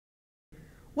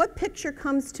What picture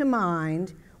comes to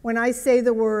mind when I say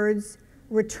the words,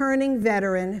 returning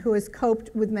veteran who has coped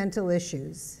with mental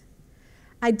issues?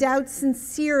 I doubt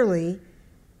sincerely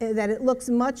that it looks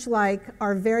much like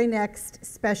our very next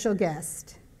special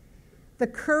guest. The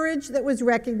courage that was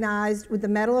recognized with the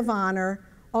Medal of Honor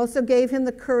also gave him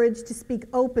the courage to speak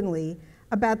openly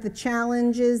about the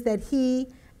challenges that he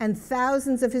and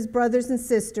thousands of his brothers and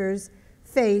sisters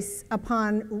face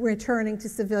upon returning to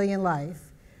civilian life.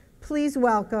 Please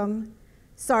welcome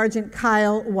Sergeant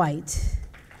Kyle White.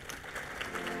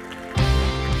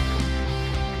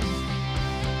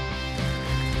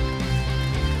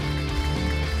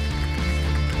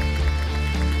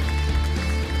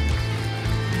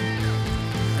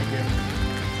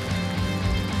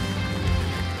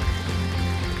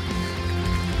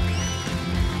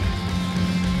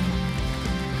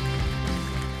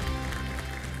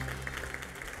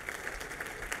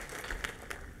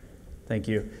 Thank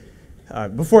you.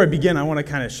 Before I begin, I want to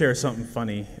kind of share something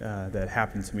funny that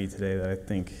happened to me today that I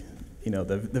think,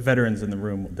 the veterans in the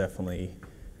room will definitely,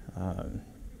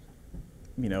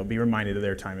 be reminded of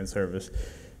their time in service.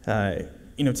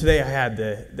 Today I had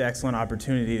the excellent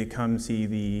opportunity to come see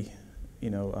the,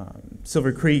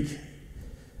 Silver Creek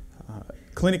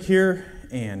clinic here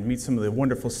and meet some of the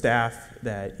wonderful staff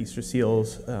that Easter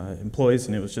Seals employs,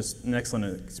 and it was just an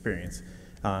excellent experience.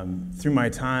 Through my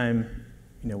time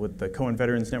with the Cohen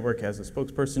Veterans Network as a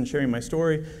spokesperson sharing my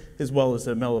story, as well as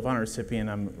a Medal of Honor recipient,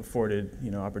 I'm afforded,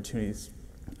 opportunities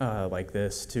like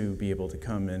this to be able to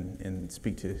come and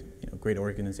speak to, great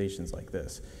organizations like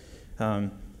this.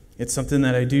 It's something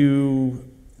that I do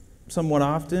somewhat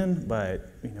often, but,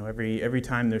 every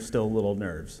time there's still little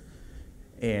nerves.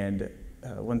 And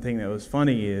one thing that was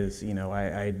funny is,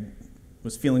 I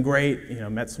was feeling great,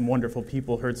 met some wonderful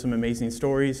people, heard some amazing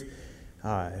stories.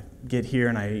 Get here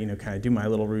and I, kind of do my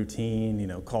little routine,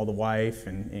 call the wife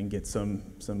and get some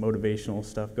motivational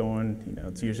stuff going.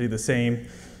 It's usually the same.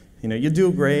 You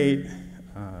do great.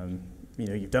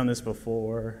 You've done this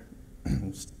before.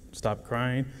 Stop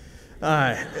crying.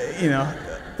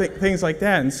 Things like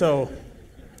that. And so,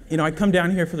 I come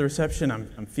down here for the reception.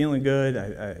 I'm feeling good.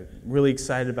 I'm really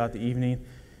excited about the evening.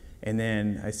 And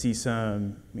then I see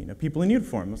some, people in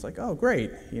uniform. I was like, oh,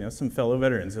 great. Some fellow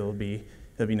veterans. It'll be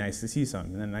nice to see some.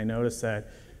 And then I noticed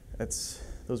that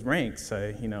those ranks,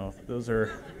 those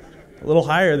are a little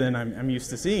higher than I'm used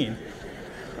to seeing.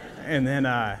 And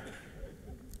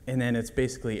then it's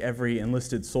basically every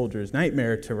enlisted soldier's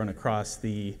nightmare to run across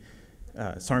the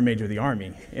Sergeant Major of the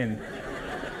Army. And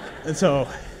so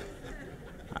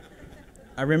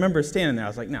I remember standing there. I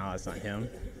was like, no, that's not him.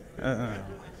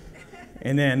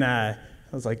 And then I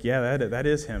was like, yeah, that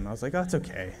is him. I was like, oh, it's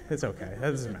okay. It's okay.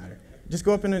 That doesn't matter. Just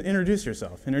go up and introduce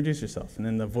yourself. And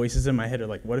then the voices in my head are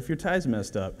like, what if your tie's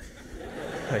messed up?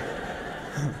 Like,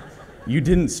 you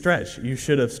didn't stretch. You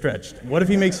should have stretched. What if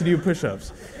he makes you do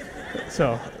push-ups?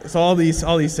 So all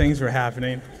these things were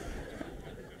happening.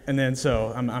 And then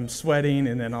so I'm sweating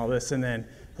and then all this. And then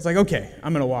I was like, okay,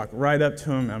 I'm going to walk right up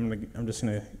to him. I'm just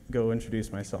going to go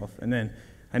introduce myself. And then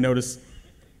I noticed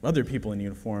other people in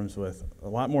uniforms with a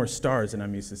lot more stars than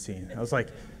I'm used to seeing. I was like,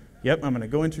 yep, I'm going to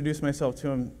go introduce myself to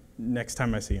him next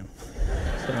time I see him.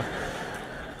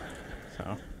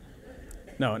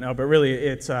 But really,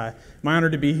 it's my honor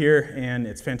to be here, and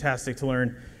it's fantastic to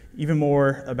learn even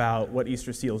more about what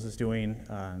Easter Seals is doing,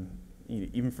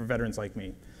 even for veterans like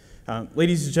me.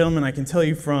 Ladies and gentlemen, I can tell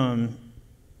you from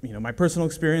my personal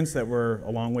experience that we're a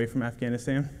long way from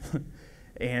Afghanistan,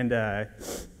 and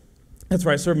that's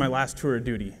where I served my last tour of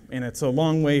duty, and it's a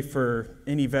long way for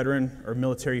any veteran or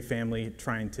military family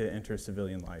trying to enter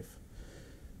civilian life.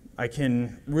 I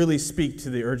can really speak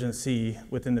to the urgency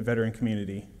within the veteran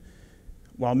community.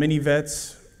 While many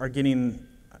vets are getting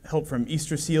help from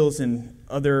Easter Seals and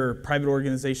other private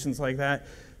organizations like that,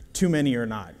 too many are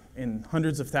not, and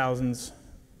hundreds of thousands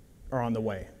are on the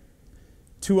way.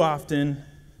 Too often,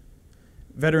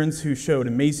 veterans who showed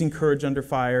amazing courage under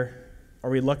fire are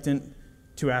reluctant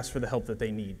to ask for the help that they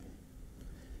need.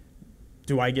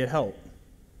 Do I get help?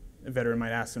 A veteran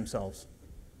might ask themselves.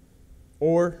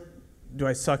 Or do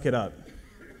I suck it up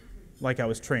like I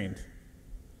was trained?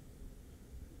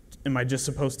 Am I just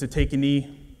supposed to take a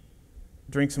knee,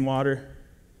 drink some water?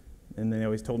 And they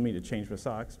always told me to change my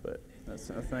socks, but that's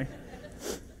not a thing.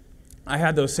 I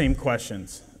had those same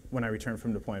questions when I returned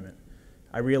from deployment.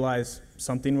 I realized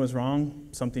something was wrong,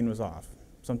 something was off.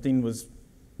 Something was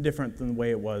different than the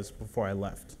way it was before I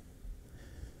left.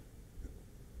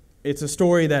 It's a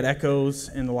story that echoes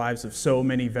in the lives of so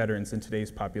many veterans in today's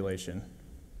population.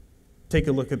 Take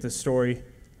a look at this story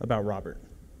about Robert.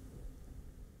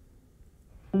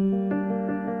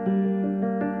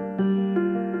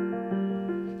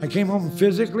 I came home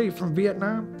physically from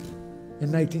Vietnam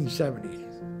in 1970,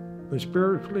 but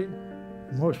spiritually,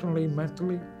 emotionally,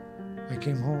 mentally, I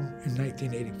came home in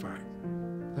 1985.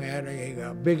 I had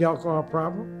a big alcohol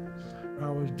problem. I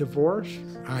was divorced.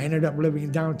 I ended up living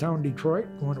in downtown Detroit,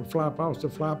 going from flop house to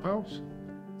flop house.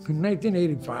 In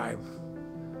 1985,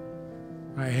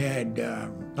 I had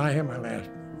my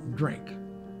last drink.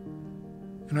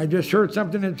 And I just heard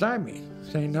something inside me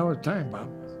saying, now it's time, Bob,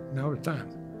 now it's time.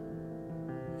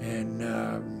 And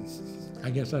I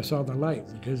guess I saw the light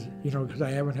because I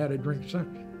haven't had a drink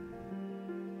since.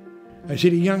 I see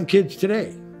the young kids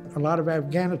today, a lot of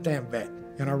Afghanistan vets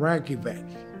and Iraqi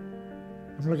vets.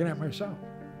 I'm looking at myself.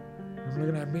 I'm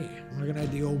looking at me. I'm looking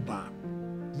at the old Bob.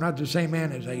 I'm not the same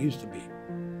man as I used to be,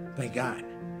 thank God.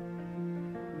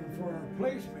 And for our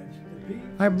placements,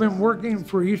 I've been working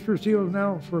for Easter SEALs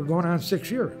now for going on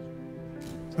 6 years.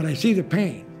 But I see the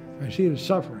pain. I see the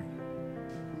suffering.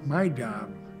 My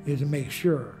job is to make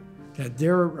sure that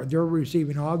they're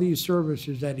receiving all these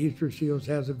services that Easter SEALs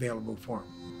has available for them.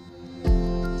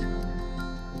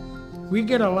 We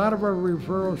get a lot of our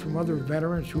referrals from other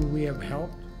veterans who we have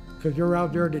helped because they're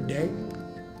out there today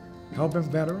helping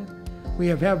veterans. We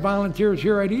have had volunteers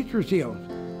here at Easter SEALs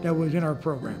that was in our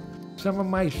program. Some of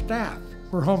my staff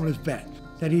were homeless vets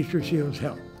that Easter SEALs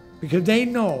helped because they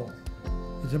know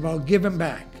it's about giving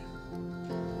back.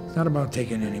 It's not about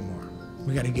taking anymore.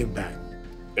 We got to give back.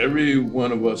 Every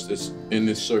one of us that's in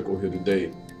this circle here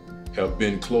today have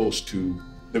been close to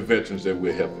the veterans that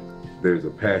we're helping. There's a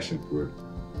passion for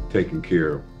taking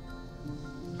care of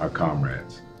our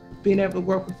comrades. Being able to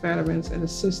work with veterans and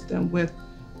assist them with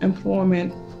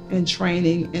employment and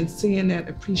training and seeing that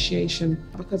appreciation,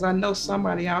 because I know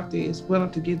somebody out there is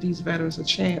willing to give these veterans a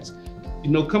chance.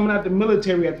 Coming out the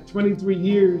military after 23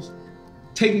 years,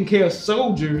 taking care of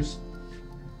soldiers,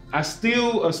 a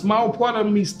small part of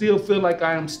me still feel like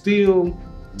I am still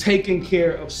taking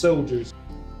care of soldiers.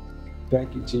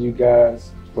 Thank you to you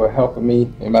guys for helping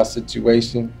me in my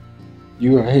situation.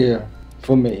 You are here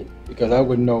for me because I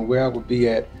wouldn't know where I would be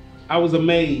at. I was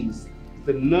amazed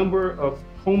the number of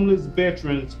homeless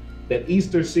veterans that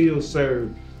Easter SEALs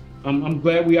served. I'm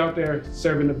glad we out there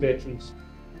serving the veterans.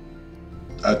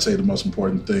 I'd say the most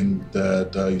important thing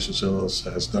that Easter SEALs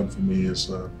has done for me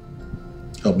is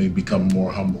help me become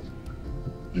more humble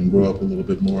and grow up a little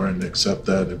bit more and accept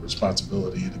that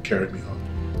responsibility that carried me on.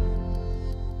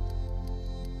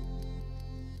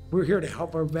 We're here to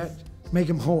help our vets make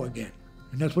them whole again,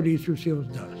 and that's what Easter SEALs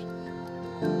does.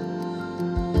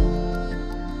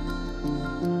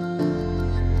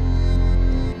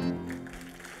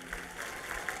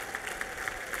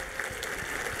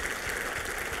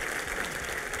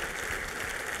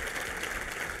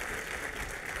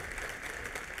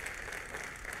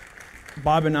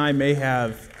 Bob and I may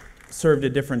have served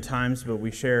at different times, but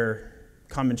we share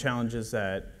common challenges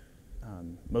that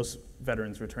most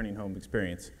veterans returning home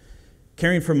experience.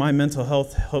 Caring for my mental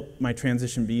health helped my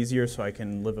transition be easier so I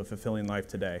can live a fulfilling life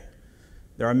today.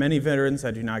 There are many veterans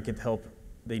that do not get the help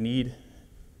they need,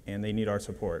 and they need our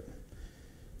support.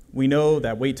 We know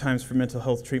that wait times for mental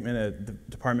health treatment at the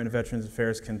Department of Veterans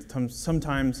Affairs can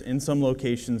sometimes, in some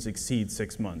locations, exceed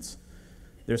 6 months.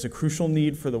 There's a crucial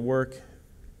need for the work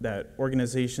that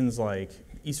organizations like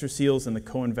Easter SEALs and the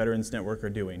Cohen Veterans Network are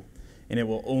doing, and it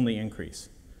will only increase.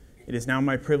 It is now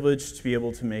my privilege to be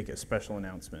able to make a special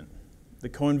announcement. The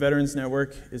Cohen Veterans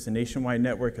Network is a nationwide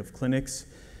network of clinics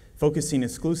focusing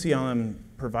exclusively on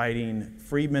providing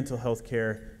free mental health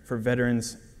care for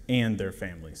veterans and their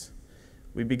families.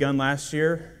 We begun last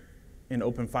year and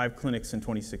opened 5 clinics in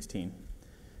 2016.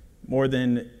 More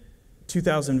than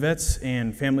 2,000 vets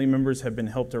and family members have been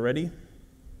helped already.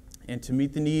 And to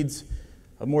meet the needs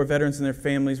of more veterans and their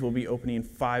families, we'll be opening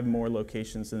 5 more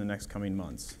locations in the next coming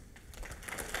months.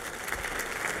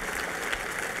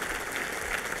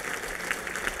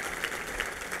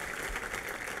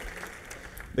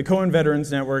 The Cohen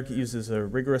Veterans Network uses a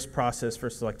rigorous process for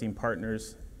selecting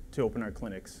partners to open our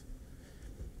clinics.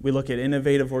 We look at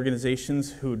innovative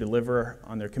organizations who deliver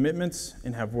on their commitments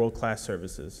and have world-class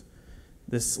services.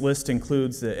 This list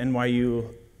includes the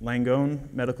NYU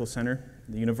Langone Medical Center,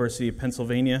 the University of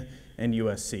Pennsylvania, and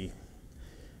USC.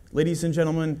 Ladies and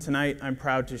gentlemen, tonight I'm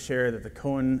proud to share that the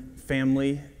Cohen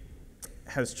family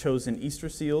has chosen Easter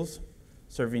SEALs,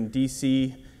 serving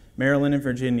DC, Maryland, and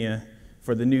Virginia,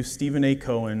 for the new Stephen A.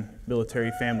 Cohen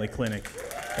Military Family Clinic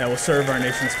that will serve our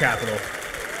nation's capital.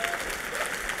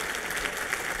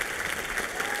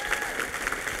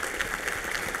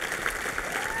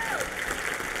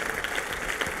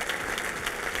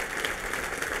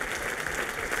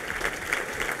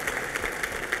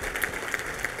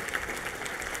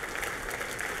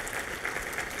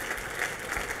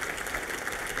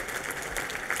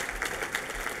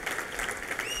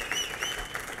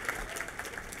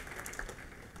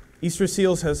 Easter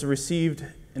Seals has received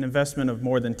an investment of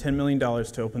more than $10 million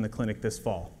to open the clinic this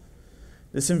fall.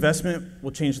 This investment will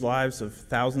change the lives of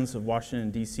thousands of Washington,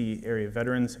 D.C. area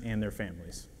veterans and their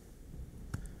families.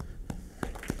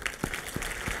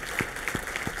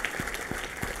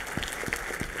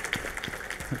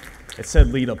 It said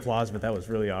lead applause, but that was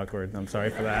really awkward. I'm sorry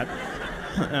for that.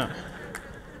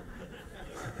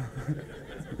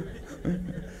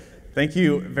 Thank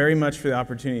you very much for the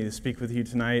opportunity to speak with you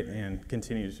tonight, and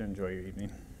continue to enjoy your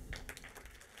evening.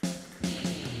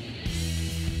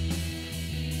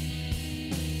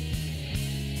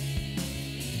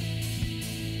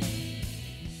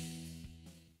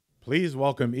 Please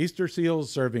welcome Easter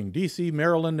Seals serving D.C.,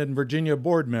 Maryland, and Virginia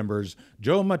board members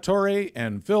Joe Mattore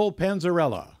and Phil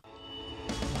Panzarella.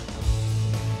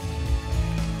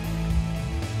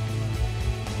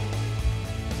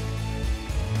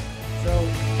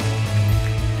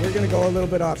 We're going to go a little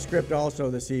bit off script also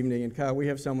this evening, and Kyle, we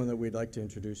have someone that we'd like to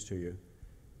introduce to you.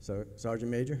 So,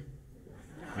 Sergeant Major?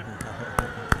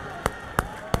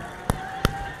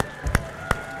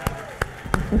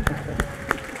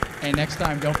 Hey, next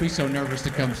time, don't be so nervous to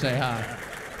come say hi.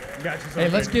 Got you, hey,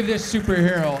 let's give this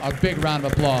superhero a big round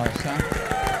of applause, huh?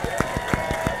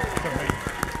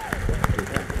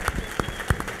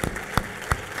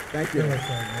 Thank you.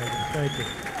 Thank you.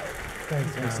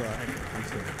 Thanks a lot.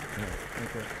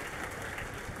 Thank you.